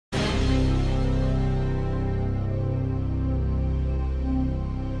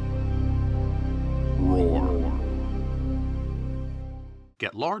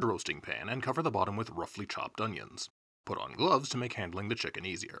Get large roasting pan and cover the bottom with roughly chopped onions. Put on gloves to make handling the chicken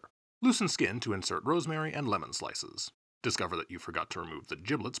easier. Loosen skin to insert rosemary and lemon slices. Discover that you forgot to remove the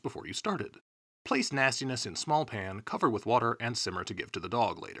giblets before you started. Place nastiness in small pan, cover with water, and simmer to give to the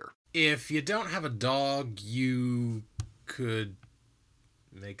dog later. If you don't have a dog, you could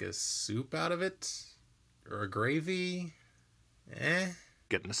make a soup out of it? Or a gravy?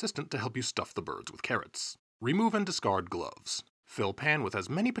 Get an assistant to help you stuff the birds with carrots. Remove and discard gloves. Fill pan with as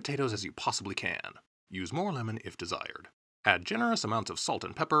many potatoes as you possibly can. Use more lemon if desired. Add generous amounts of salt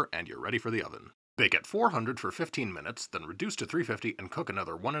and pepper, and you're ready for the oven. Bake at 400 for 15 minutes, then reduce to 350 and cook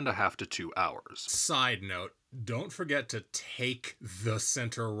another 1.5 to 2 hours. Side note, don't forget to take the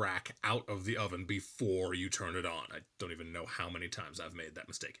center rack out of the oven before you turn it on. I don't even know how many times I've made that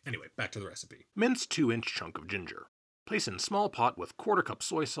mistake. Anyway, back to the recipe. Mince 2-inch chunk of ginger. Place in small pot with 1/4 cup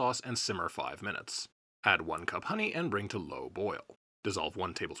soy sauce and simmer 5 minutes. Add 1 cup honey and bring to low boil. Dissolve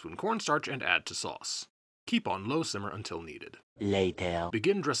 1 tablespoon cornstarch and add to sauce. Keep on low simmer until needed. Later.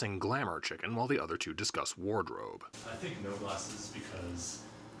 Begin dressing Glamour chicken while the other two discuss wardrobe. I think no glasses because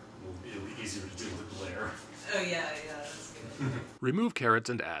it'll be easier to deal with glare. Oh yeah, that's good. Remove carrots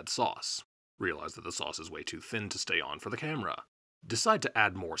and add sauce. Realize that the sauce is way too thin to stay on for the camera. Decide to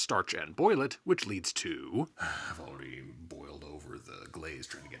add more starch and boil it, which leads to... I've already boiled over the glaze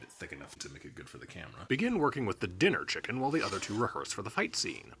trying to get it thick enough to make it good for the camera. Begin working with the dinner chicken while the other two rehearse for the fight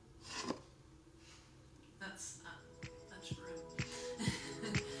scene. That's rude.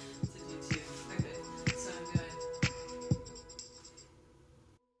 To do too. Okay, so I'm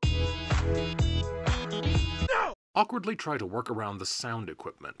going. No! Awkwardly try to work around the sound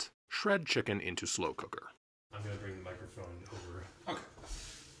equipment. Shred chicken into slow cooker. I'm gonna bring the microphone over. Okay.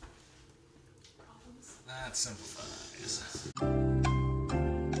 That simplifies.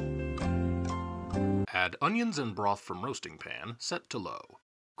 Add onions and broth from roasting pan, set to low.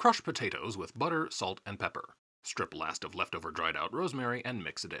 Crush potatoes with butter, salt, and pepper. Strip last of leftover dried out rosemary and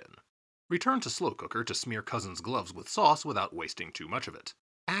mix it in. Return to slow cooker to smear cousin's gloves with sauce without wasting too much of it.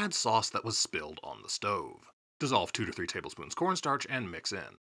 Add sauce that was spilled on the stove. Dissolve 2 to 3 tablespoons cornstarch and mix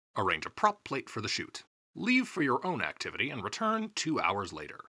in. Arrange a prop plate for the shoot. Leave for your own activity and return 2 hours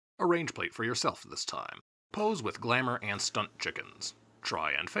later. Arrange plate for yourself this time. Pose with glamour and stunt chickens.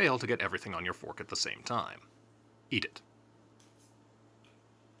 Try and fail to get everything on your fork at the same time. Eat it.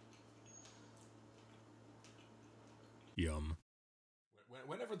 Yum.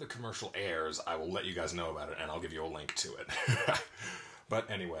 Whenever the commercial airs, I will let you guys know about it, and I'll give you a link to it. But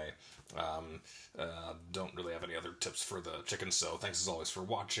anyway, don't really have any other tips for the chicken, so thanks as always for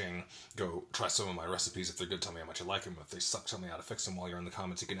watching. Go try some of my recipes. If they're good, tell me how much you like them. If they suck, tell me how to fix them. While you're in the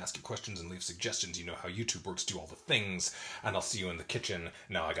comments, you can ask your questions and leave suggestions. You know how YouTube works, do all the things, and I'll see you in the kitchen.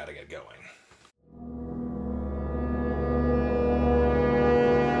 Now I gotta get going.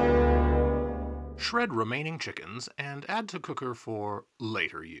 Shred remaining chickens and add to cooker for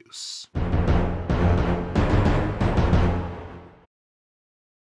later use.